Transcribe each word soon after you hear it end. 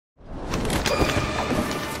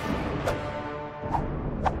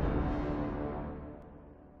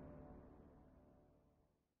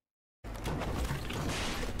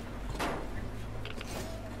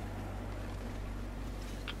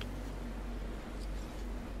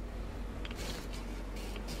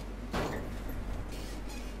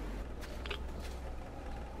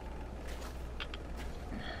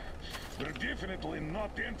definitely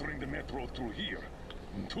not entering the metro through here.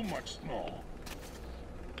 Too much snow.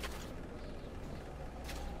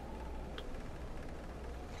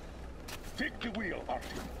 Take the wheel,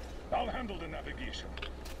 Artyom. I'll handle the navigation.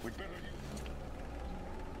 We'd better use...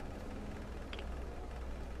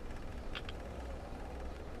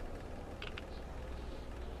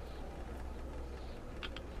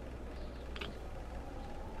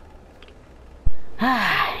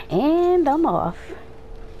 And I'm off.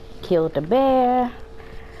 Killed the bear.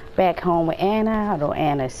 Back home with Anna, although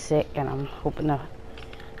Anna's sick and I'm hoping to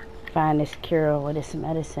find this cure or this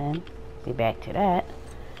medicine. Be back to that.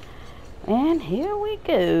 And here we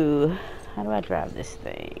go. How do I drive this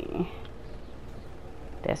thing?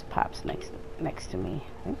 There's Pops next to me.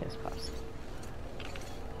 I think there's Pops.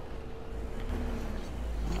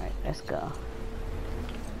 Alright, let's go.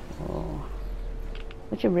 Oh.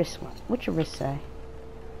 What's your wrist say?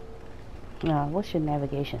 No, what's your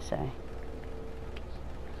navigation say?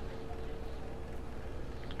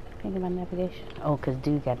 Can't get my navigation? Oh, cause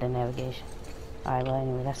dude got the navigation. Alright, well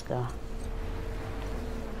anyway, let's go.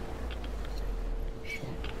 Shit.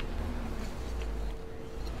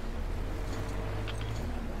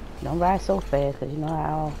 Don't ride so fast, cause you know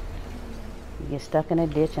how you get stuck in a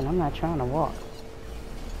ditch and I'm not trying to walk.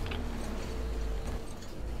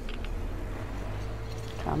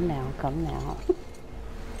 Come now, come now.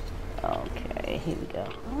 Okay, here we go.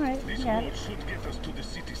 Alright, This road should get us to the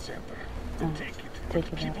city center. Take it.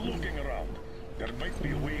 But keep looking around. There might be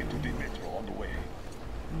a way into the metro on the way.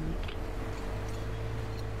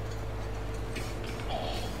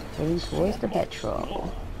 Heading towards the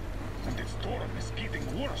metro. And the storm is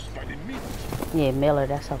getting worse by the minute. Yeah, Miller,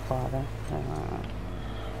 that's her father.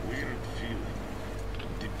 Weird feeling.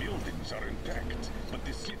 The buildings are intact, but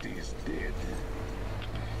the city is dead.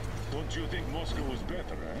 Don't you think Moscow was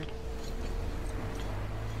better, eh?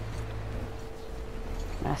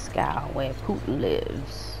 Moscow, where Putin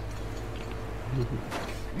lives.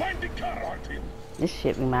 Mind the car, Artyom. This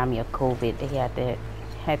shit remind me of COVID. They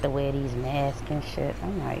had to wear these masks and shit.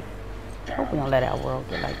 I'm like, hope we don't let our world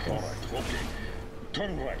get like this. Alright, okay.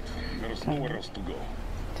 Turn right. There's nowhere else to go.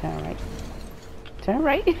 Turn right. Turn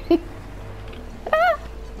right.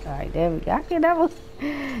 Alright, there we go. I can never.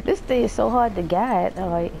 This thing is so hard to guide.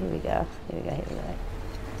 Alright, here we go. Here we go. Here we go.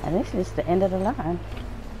 And this is the end of the line.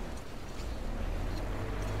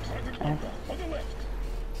 On the left.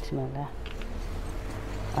 To my left.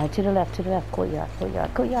 Alright, to the left, courtyard,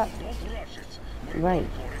 courtyard, courtyard. Don't rush it. Right.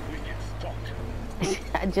 We get stuck.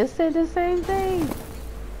 I just said the same thing.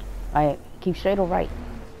 Alright, keep straight or right.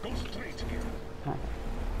 Go straight here. Alright.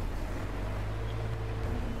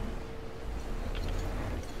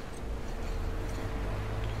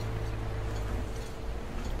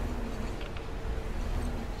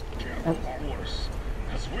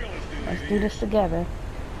 Let's do this together.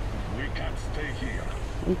 We can't stay here.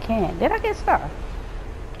 We can't. Did I get stuck?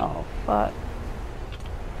 Oh, fuck.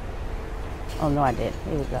 Oh, no, I did.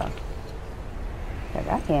 Here we go. Like,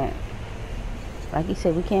 I can't. Like you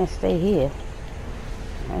said, we can't stay here.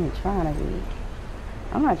 I ain't trying to be.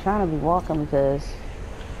 I'm not trying to be walking because,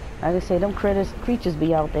 like I said, them creatures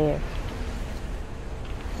be out there.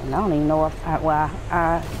 And I don't even know if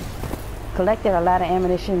I collected a lot of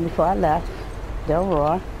ammunition before I left Del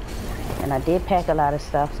Roy. And I did pack a lot of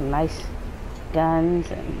stuff, some nice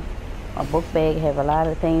guns, and my book bag have a lot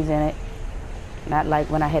of things in it. Not like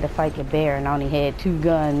when I had to fight the bear and I only had 2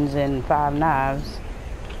 guns and 5 knives.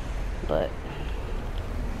 But,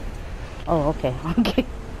 oh, okay, okay.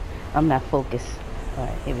 I'm not focused.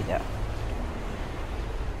 Alright, here we go.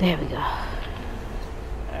 There we go.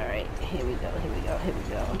 Alright, here we go, here we go, here we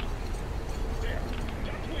go.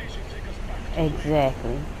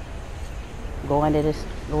 Exactly. Go under this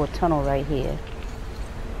little tunnel right here.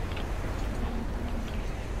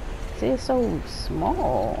 See, it's so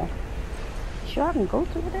small. Sure I can go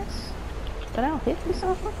through this without hitting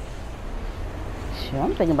something? Sure,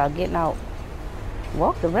 I'm thinking about getting out.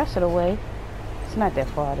 Walk the rest of the way. It's not that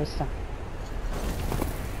far this time.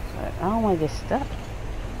 But I don't want to get stuck.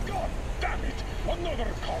 God damn it!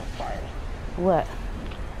 Another car fire! What?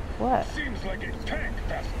 What? Seems like a tank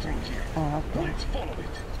passed through here. Oh, okay. Let's follow it.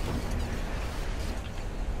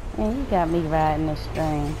 Man, you got me riding this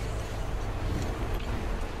thing.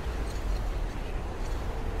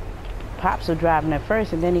 Pops was driving at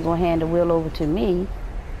first, and then he gonna hand the wheel over to me.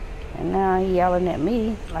 And now he yelling at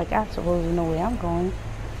me like I'm supposed to know where I'm going.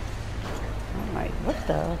 I'm like, what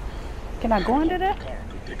the? Can I go under that?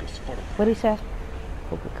 What he say?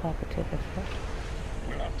 Hope the car could take us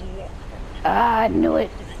further. Ah, I knew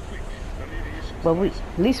it. But at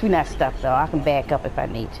least we're not stuck though. I can back up if I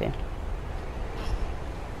need to.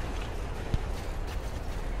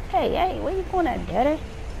 hey, where you going at, daddy?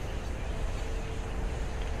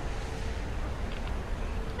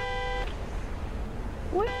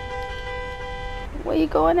 Where you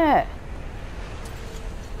going at?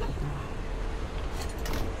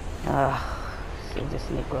 See this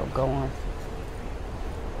Negro going.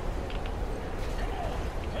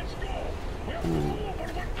 Let's go. We have to move or we're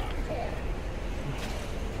done for.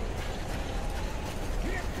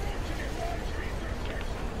 The approach to the large research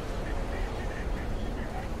section.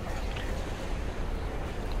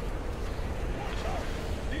 Watch out.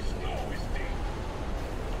 The snow is deep.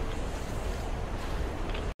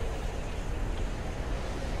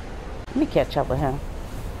 Let me catch up with him.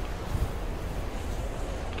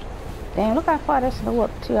 Damn, look how far that snow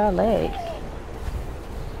up to our legs.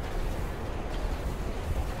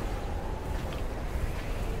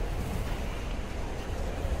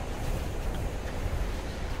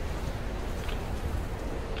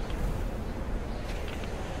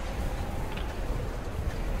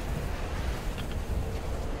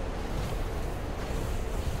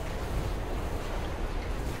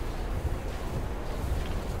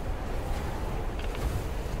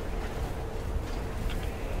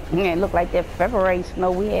 It look like that February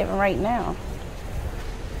snow we having right now.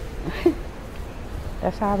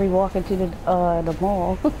 That's how I be walking to the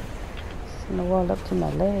mall. Snow all up to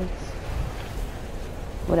my legs.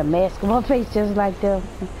 With a mask on my face just like this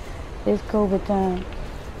COVID time.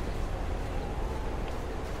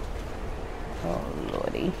 Oh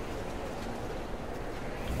Lordy.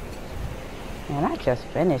 Man, I just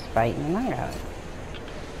finished fighting and I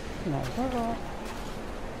got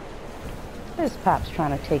this Pop's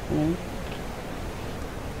trying to take me.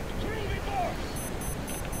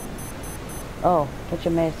 Oh, what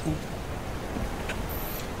you asking?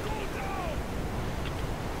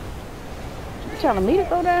 You telling me to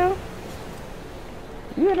go down?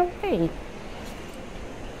 You in the way.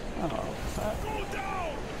 Oh, fuck.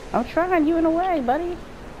 I'm trying, you in the way, buddy.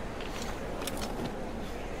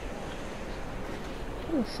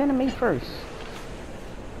 You're sending me first.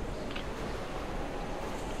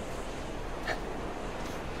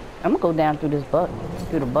 I'm gonna go down through this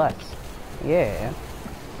through the bus. Yeah.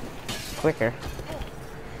 Quicker.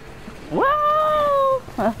 Whoa!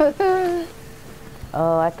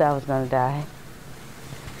 Oh, I thought I was gonna die.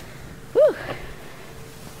 Whew.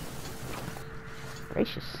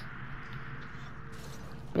 Gracious.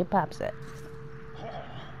 Where Pop's at?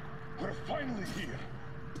 We're finally here.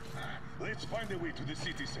 Let's find a way to the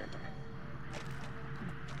city center.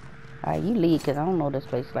 Alright, you lead, cause I don't know this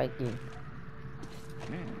place like you.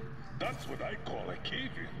 That's what I call a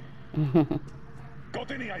cave-in. Got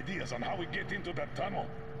any ideas on how we get into that tunnel?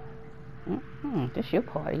 This your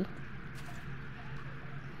party.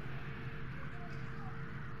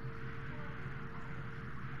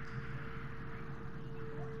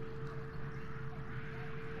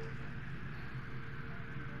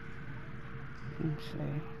 Let's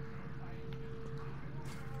see.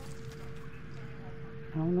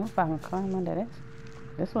 I don't know if I can climb under this.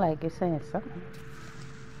 This like it's saying something.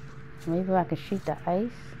 Maybe I can shoot the ice.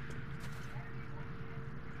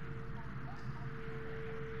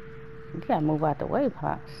 You gotta move out the way,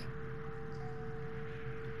 Pops.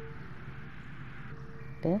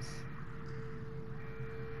 This.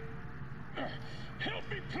 Help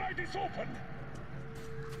me pry this open!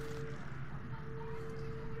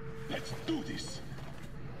 Let's do this!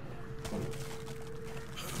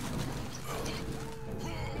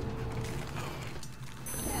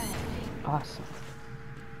 Awesome.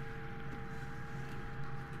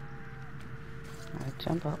 Alright,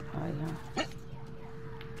 jump up. Yeah.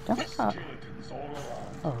 Jump up.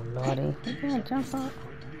 Oh Lordy. You can't jump up.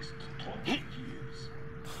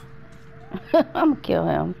 I'm gonna kill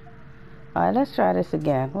him. Alright, let's try this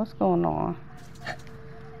again. What's going on?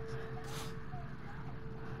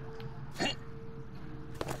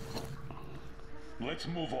 Let's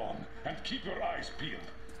move on and keep your eyes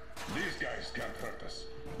peeled. These guys can't hurt us,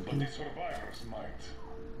 but the survivors might.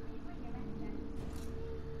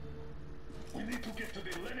 We need to get to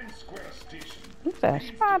the Lenin Square station. Who's that?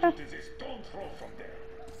 Spider. The Institute is a stone's throw from there.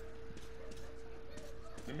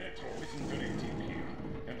 The metro isn't very deep here,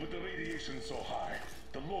 and with the radiation so high,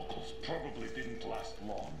 the locals probably didn't last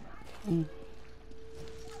long.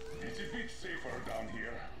 It's a bit safer down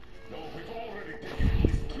here, though we've already taken at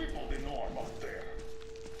least triple the norm up there.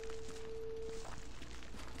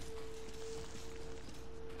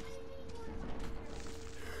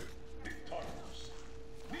 The tunnels.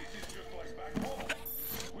 This is just like back home.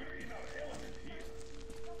 We're in our element here.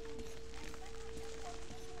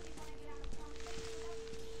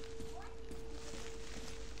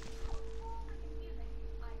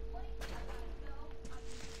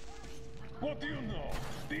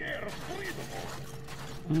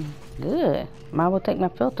 Good. Might as well take my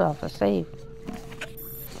filter off and save.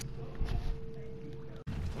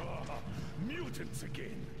 Mutants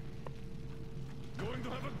again. Going to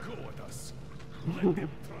have a go at us. Let them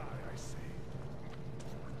try, I say.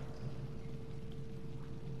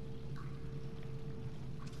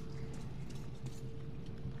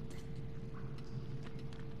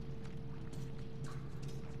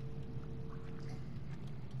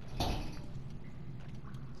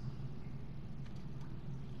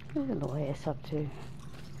 Where's the little ass up to?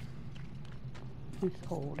 This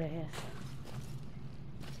old ass.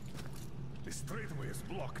 The straightaway is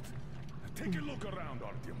blocked. Take a look around,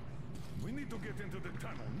 Artyom. We need to get into the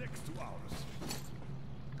tunnel next to ours.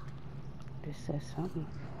 This says something.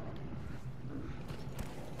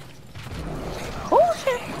 Oh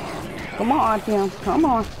shit! Come on, Artyom. Come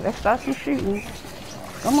on. Let's start some shooting.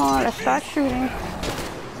 Come on, let's start shooting.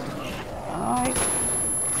 Alright.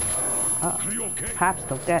 Are you okay? Pops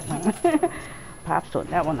took that one. Pops took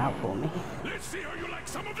that one out for me. Let's see how you like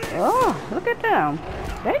some of this. Oh, look at them.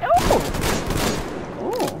 They oh,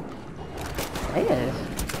 they is.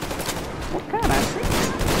 What kind of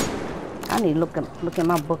thing? I need to look in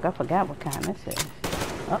my book. I forgot what kind this is.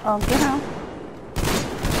 Uh-oh, get on.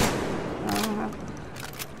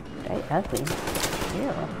 They ugly.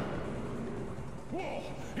 Yeah. Whoa,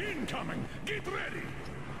 incoming. Get ready.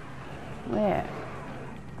 Where?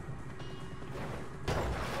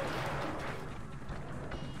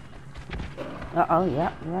 Uh-oh,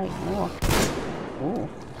 yep, right, more. Ooh.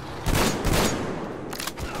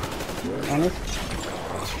 And this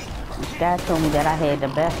guy told me that I had the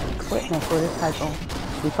best equipment for this type of,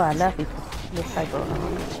 before I left, this type of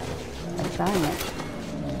assignment.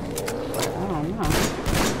 But I don't know.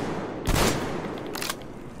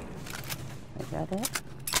 Is that it?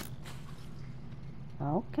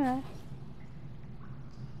 Okay.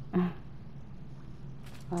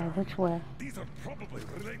 Which way? These are probably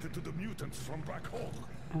related to the mutants from back home.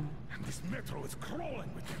 And this metro is crawling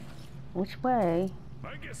with them. Which way?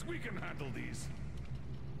 I guess we can handle these.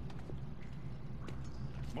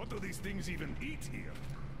 What do these things even eat here?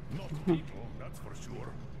 Not people, that's for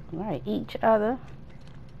sure. Right, each other.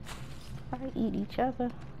 Right, eat each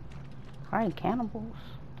other. Right, cannibals.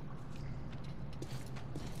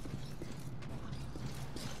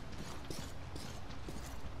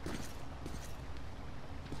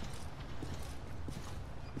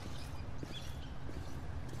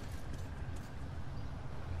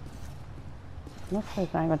 Looks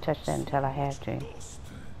like I ain't gonna touch that until I have to. Dust.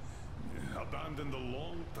 Abandoned a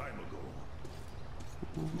long time ago.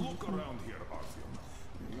 Look around here,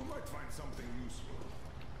 Artyom. You might find something useful.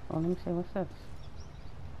 Well, let me see, what's this?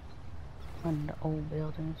 One of the old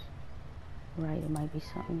buildings. Right, it might be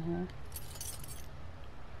something here.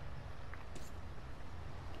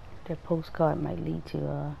 That postcard might lead to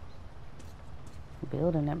a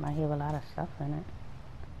building that might have a lot of stuff in it.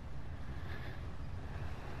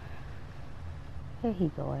 Here he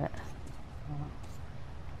go at.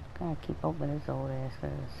 Gotta keep open his old ass,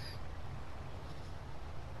 cause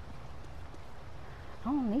I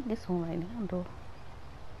don't need this one right now, though.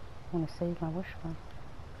 I wanna save my wish one.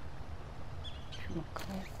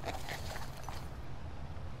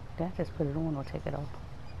 Did I just put it on or take it off?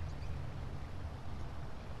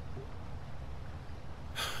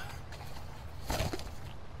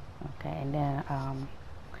 Okay, and then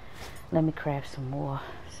let me craft some more.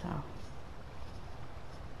 So.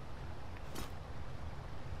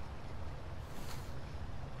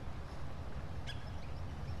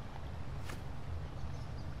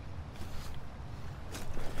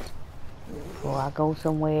 Before I go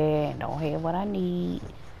somewhere and don't have what I need,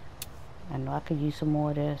 I know I could use some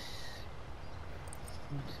more of this.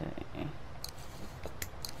 Let's see.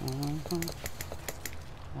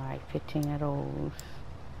 Alright, 15 of those.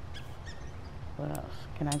 What else?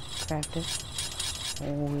 Can I craft this?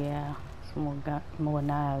 Oh yeah, some more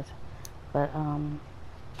knives. But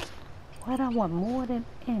what I want more than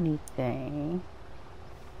anything.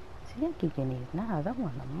 See, I keep getting these knives. I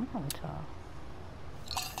want a Molotov.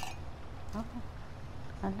 Oh,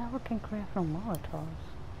 I never can craft no Molotovs.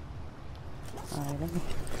 Alright, let me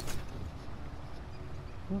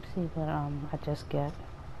see what I just got.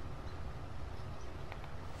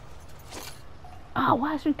 Oh,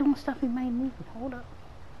 why is he doing stuff he made me? Hold up.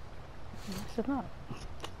 Mess it up.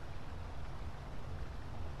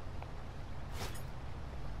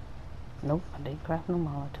 Nope, I didn't craft no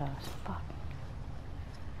Molotovs. Fuck.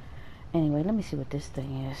 Anyway, let me see what this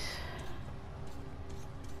thing is.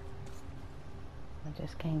 I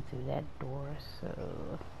just came through that door, so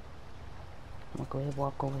I'm gonna go ahead and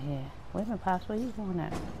walk over here. Wait a minute, Pops, where you going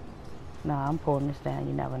at? Nah, I'm pulling this down.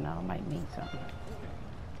 You never know, it might mean something.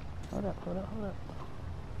 hold up, hold up, hold up.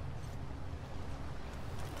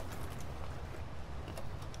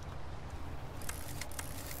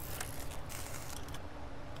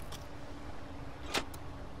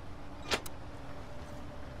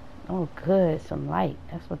 Oh, good, some light.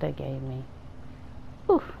 That's what they gave me.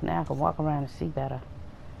 Whew, now I can walk around and see better.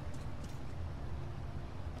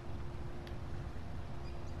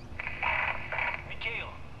 Mikhail,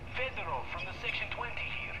 Fedorov from the Section 20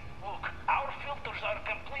 here. Look, our filters are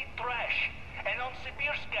complete trash. And on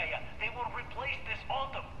Sibirskaya, they will replace this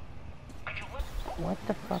autumn. Could you let... What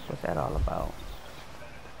the fuck was that all about?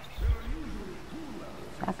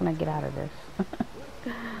 How can I get out of this?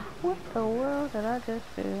 What the world did I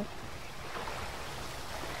just do?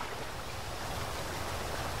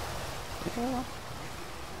 Yeah.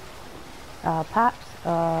 Pops,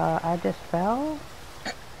 I just fell.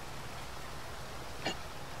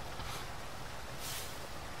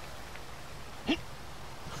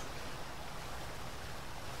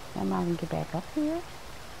 Am I gonna get back up here?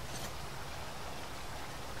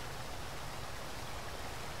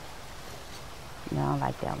 No, I don't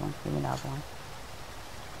like that one. Give me another one.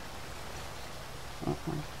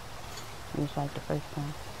 Just like the first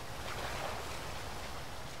one.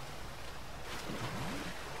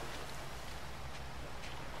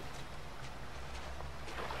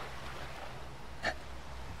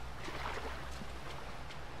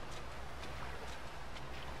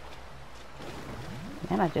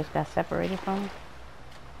 And I just got separated from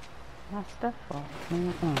my stuff. I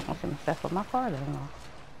see my stuff with my father-in-law.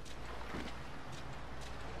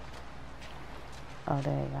 Oh,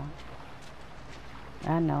 there you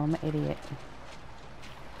go. I know, I'm an idiot.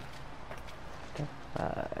 The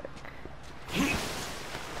fuck?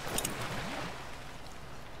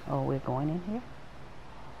 Oh, we're going in here?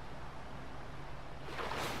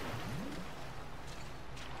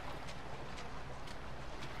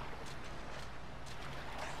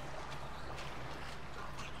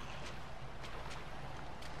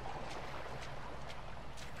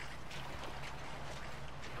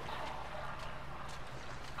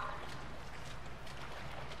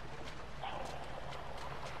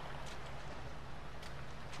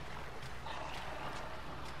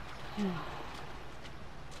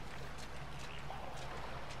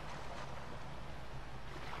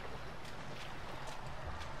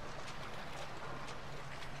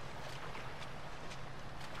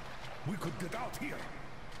 We could get out here.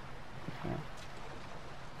 Okay.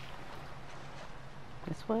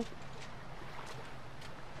 This way?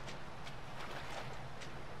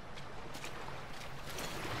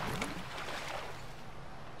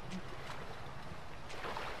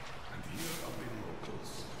 And here are the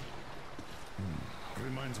locals.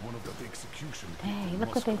 Reminds one of the execution. Hey,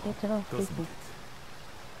 look what they did to those people.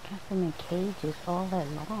 Kept them in cages all that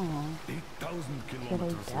long. 8,000 Till they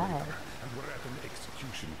kilometers died. later, and we're at an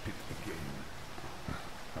execution pit again.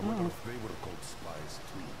 I wonder if they were called spies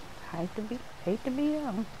too. Hate to be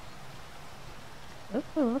them. Ooh,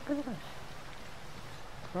 look at this.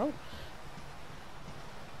 Gross.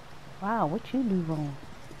 Wow, what you do wrong?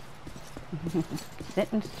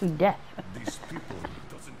 Sentenced to death. These people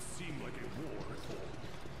doesn't seem like a war at all.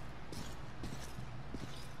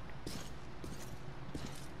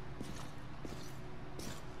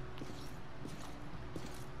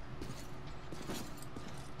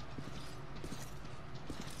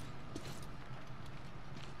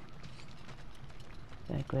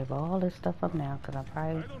 I grab all this stuff up now because I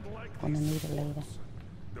probably gonna need it later.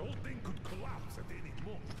 The whole thing could collapse at any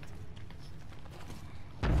moment.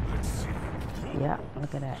 Let's see. Yeah,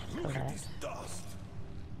 look at that. Look at Collapse. this dust.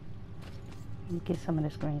 Let me get some of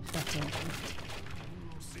this green stuff here.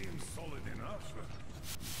 Seems solid enough.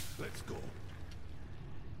 Let's go.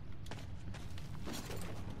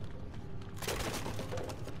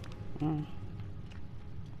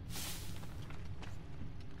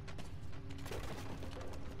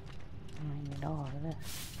 I need all of this.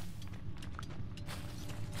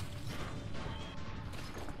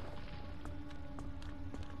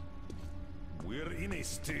 We're in a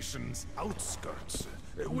station's outskirts.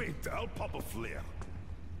 Wait, I'll pop a flare.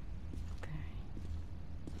 Okay.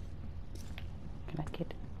 Can I get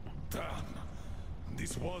it? Damn.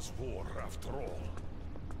 This was war after all.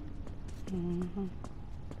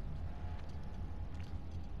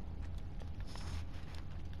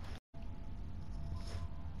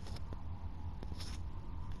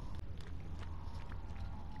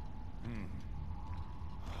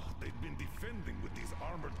 They'd been defending with these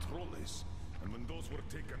armored trolleys, and when those were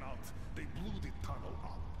taken out, they blew the tunnel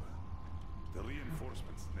up. The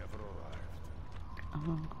reinforcements never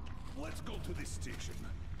arrived. Let's go to this station.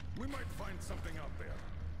 We might find something out there.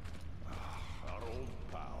 Our old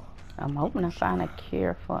pal. I'm hoping I find a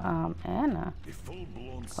cure for Anna. A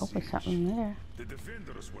full-blown Hopefully siege. something there. The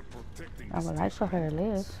defenders were protecting I the would like for her to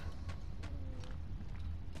station. live.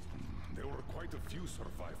 There were quite a few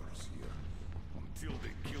survivors here until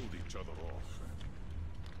they killed each other off.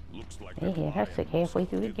 Looks like They hit her sick halfway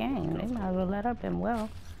through the game. They might as well let her been well.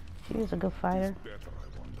 She was a good fighter. better,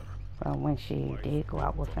 I wonder. Well, when she did go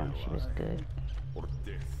out with him, she was good. Or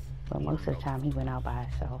death. But most of the time, he went out by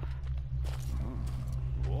himself.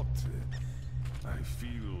 What? I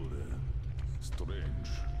feel strange.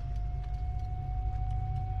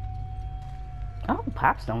 Oh,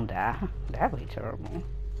 Pops don't die. That'd be terrible.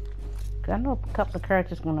 'Cause I know a couple of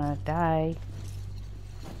characters gonna die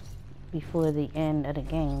before the end of the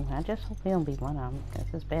game. I just hope he don't be one of them. 'Cause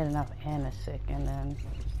it's bad enough Anna's sick, and then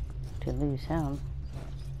to lose him.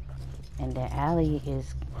 And then Allie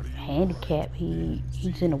is handicapped.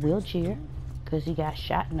 He's in a wheelchair because he got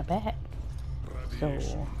shot in the back.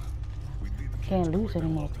 So can't lose any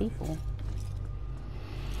more people.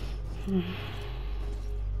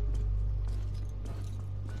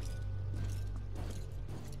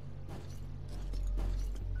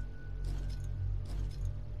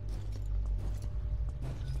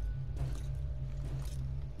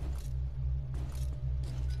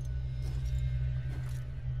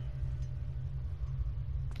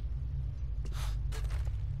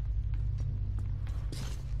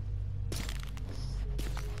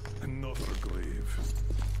 Another grave.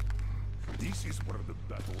 This is where the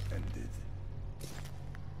battle ended.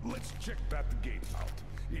 Let's check that gate out.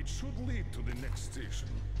 It should lead to the next station.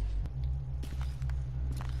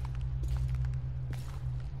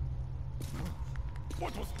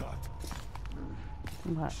 What was that?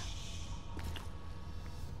 What?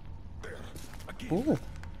 There, again.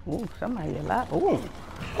 Ooh. Ooh, somebody alive. Ooh.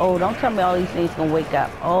 Oh, don't tell me all these things gonna wake up.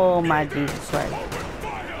 Oh my Jesus Christ.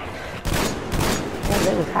 Oh,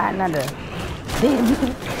 they was hiding under.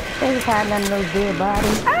 They was hiding under those dead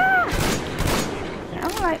bodies. Ah!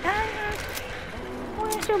 I'm like,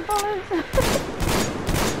 where's your bullets?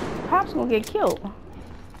 Pop's gonna get killed.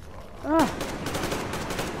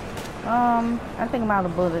 I think I'm out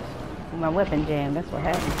of bullets. My weapon jammed. That's what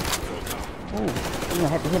happened. Ooh, I'm gonna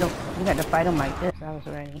have to hit him. We had to fight him like this. I was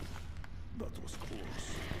ready. That was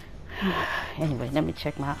close. Anyway, let me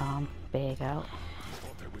check my bag out. I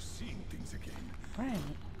thought I was seeing things again. Right.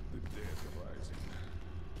 The dead rising.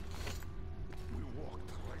 We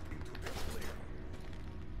walked right into their lair.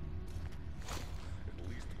 At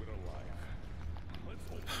least we're alive. Let's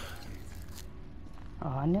open that gate. Oh,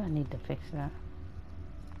 I knew I need to fix that.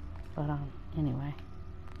 But anyway.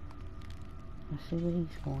 Let's see where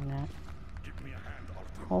he's going at. Give me a hand,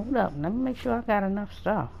 Artyom. Hold up, let me make sure I got enough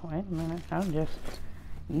stuff. Wait a minute, I just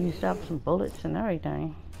used up some bullets and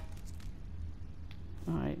everything.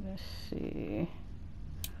 Alright, let's see.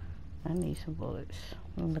 I need some bullets.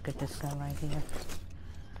 Let me look at this gun right here.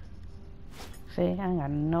 See, I ain't got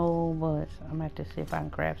no bullets. I'm gonna have to see if I can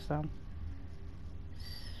grab some.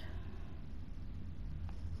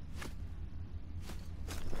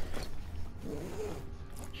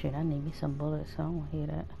 Shit, I need me some bullets, so I don't wanna hear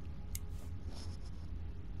that.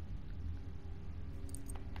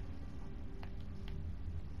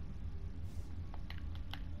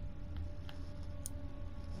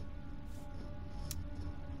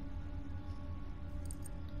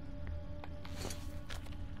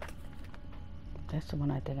 That's the one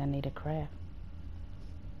I think I need to craft.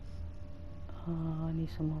 Oh, I need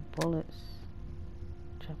some more bullets.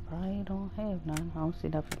 Which I probably don't have none. I don't see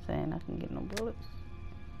nothing saying I can get no bullets.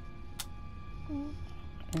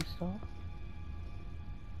 Install.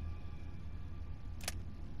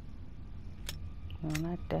 No,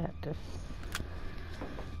 not that. Just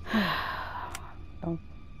don't.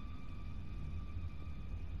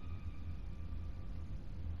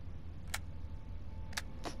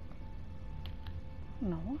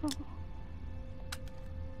 No.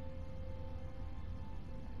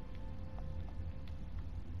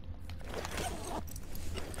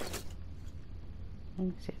 Let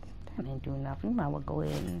me see. That ain't doing nothing. You might well go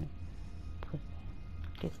ahead and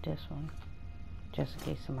get this one. Just in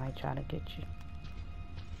case somebody try to get you.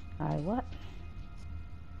 Alright, what?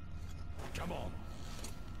 Come on.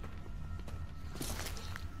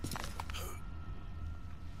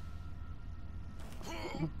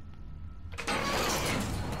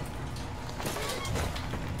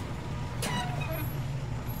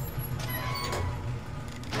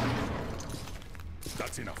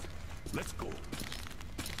 That's enough. Let's go.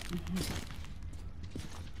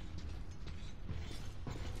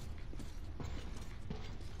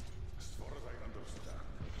 As far as I understand,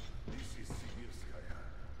 this is Sibirskaya,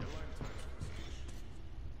 a line transfer station.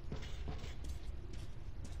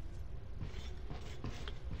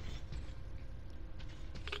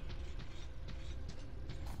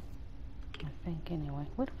 think anyway.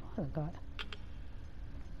 Where the father got?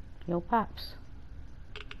 Yo, Pops.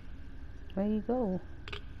 Where you go?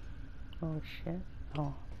 Oh shit.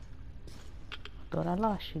 Oh. Thought I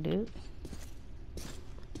lost you, dude.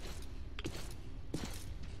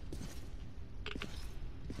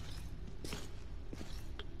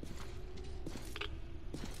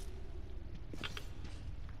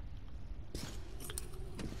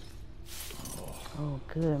 Oh,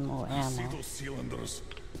 good, more ammo. See those cylinders?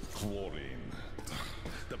 Chlorine.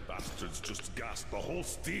 The bastards just gassed the whole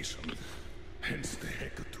station. Hence the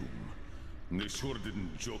hecatomb. They sure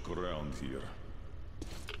didn't joke around here.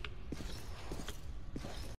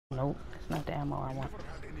 Nope, that's not the ammo I want. Never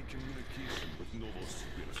had any communication with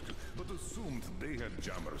Novosibirsk, but assumed they had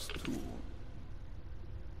jammers too.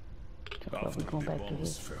 So After we're going the back to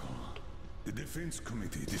bombs here. fell, the defense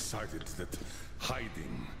committee decided that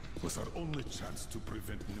hiding was our only chance to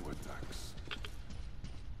prevent new attacks.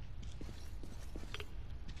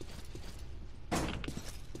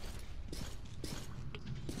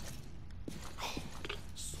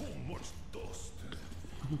 So much dust.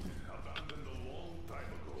 Abandoned a long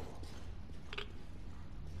time ago.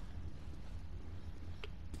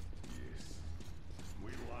 Yes,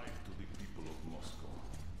 we lied to the people of Moscow.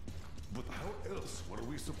 But how else were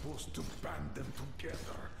we supposed to band them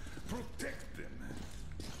together? Protect them?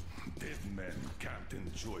 Dead men can't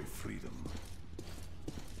enjoy freedom.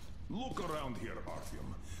 Look around here,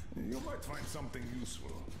 Artyom. You might find something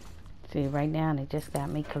useful. See, right now they just got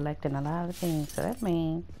me collecting a lot of things, so that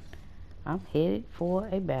means I'm headed for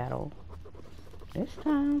a battle. This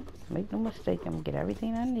time, make no mistake, I'm gonna get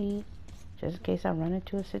everything I need, just in case I run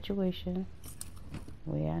into a situation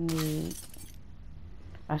where I need.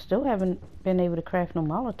 I still haven't been able to craft no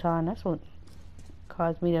Molotov, and that's what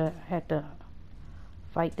caused me to have to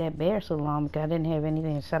fight that bear so long, because I didn't have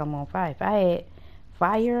anything to set them on fire. If I had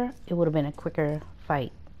fire, it would have been a quicker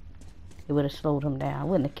fight. It would have slowed them down. I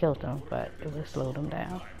wouldn't have killed them, but it would have slowed them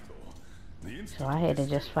down. So I had to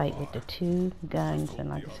just fight with the 2 guns and,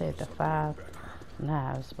 like I said, the 5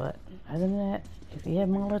 knives. But other than that, if you have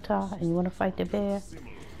Molotov and you want to fight the bear,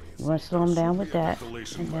 you want to slow them down with that,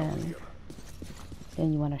 and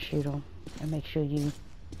then you want to shoot them and make sure you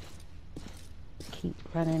keep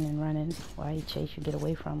running and running while you chase you get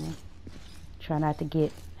away from them. Try not to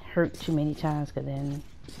get hurt too many times, because then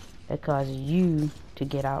that causes you to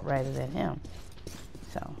get out rather than him.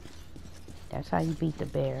 So that's how you beat the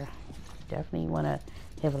bear. Definitely want to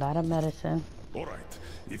have a lot of medicine. All right.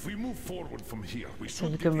 If we move forward from here, we So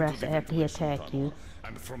should you get can into rest the after he ventilation attack tunnel, you.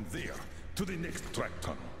 and from there to the next track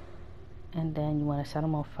tunnel. And then you want to set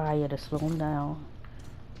him on fire to slow him down.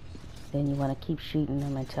 Then you want to keep shooting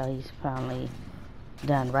him until he's finally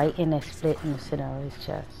done. Right in that split in the center of his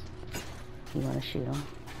chest. You want to shoot him.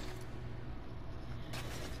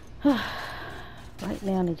 Right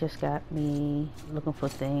now they just got me looking for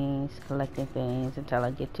things, collecting things until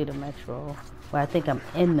I get to the metro. Well, I think I'm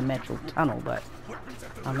in the metro tunnel, but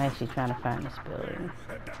I'm actually trying to find this building.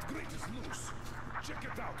 That grate is loose. Check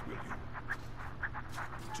it out, will you?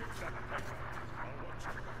 Check that pipe. I'll watch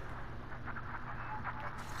it.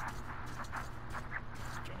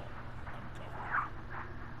 Come on,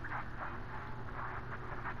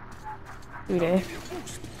 I'm covered. You there?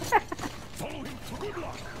 Follow him. Good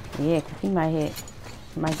luck. Yeah, because he might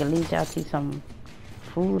can lead y'all to some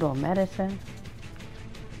food or medicine.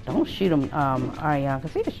 Don't shoot him, Aryan,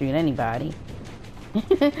 because he'll shoot anybody.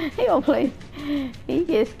 He don't play. He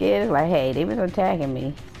gets scared. It's like, hey, they was attacking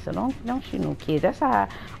me, so don't shoot no kids. That's how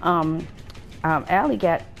Allie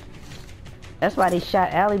got. That's why they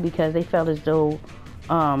shot Allie, because they felt as though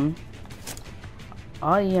all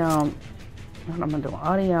the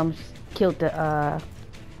killed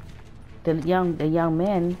the young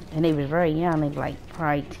men, and they was very young. They were like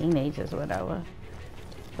probably teenagers or whatever,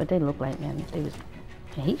 but they looked like men. And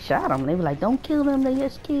he shot them. They were like, don't kill them, they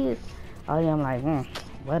just kids. I'm like,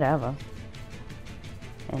 whatever.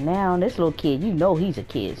 And now this little kid, you know he's a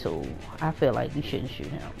kid, so I feel like you shouldn't shoot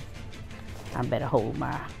him. I better hold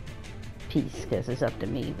my peace, because it's up to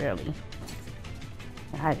me, really.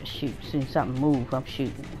 I just shoot. As soon as something moves, I'm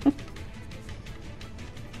shooting.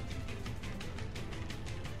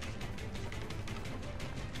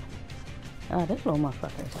 Oh, this little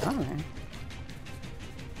motherfucker is running.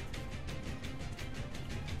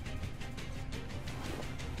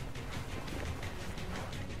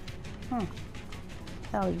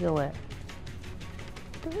 How we go at?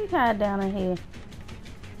 Did we hide down in here?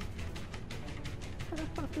 Where the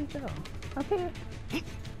fuck we go? Up here? I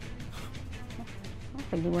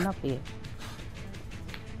think he went up here.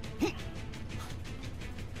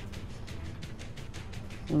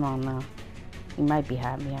 Come on now. He might be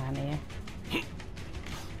hiding behind there.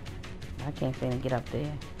 I can't seem to get up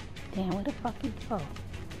there. Damn, where the fuck you go?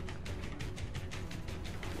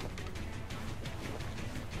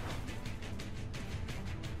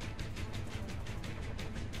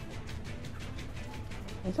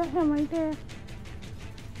 Is that him right there?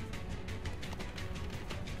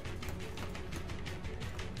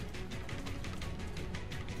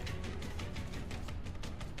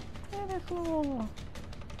 Yeah, that's little.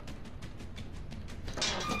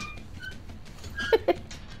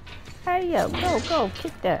 Hurry up, go,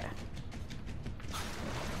 kick that.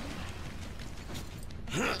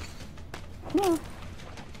 Come on.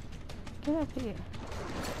 Get up here.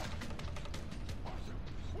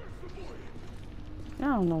 I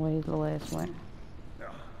don't know where his little ass went. Yeah,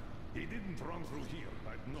 he didn't run through here,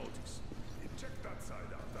 I'd noticed. Check that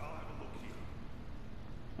side out.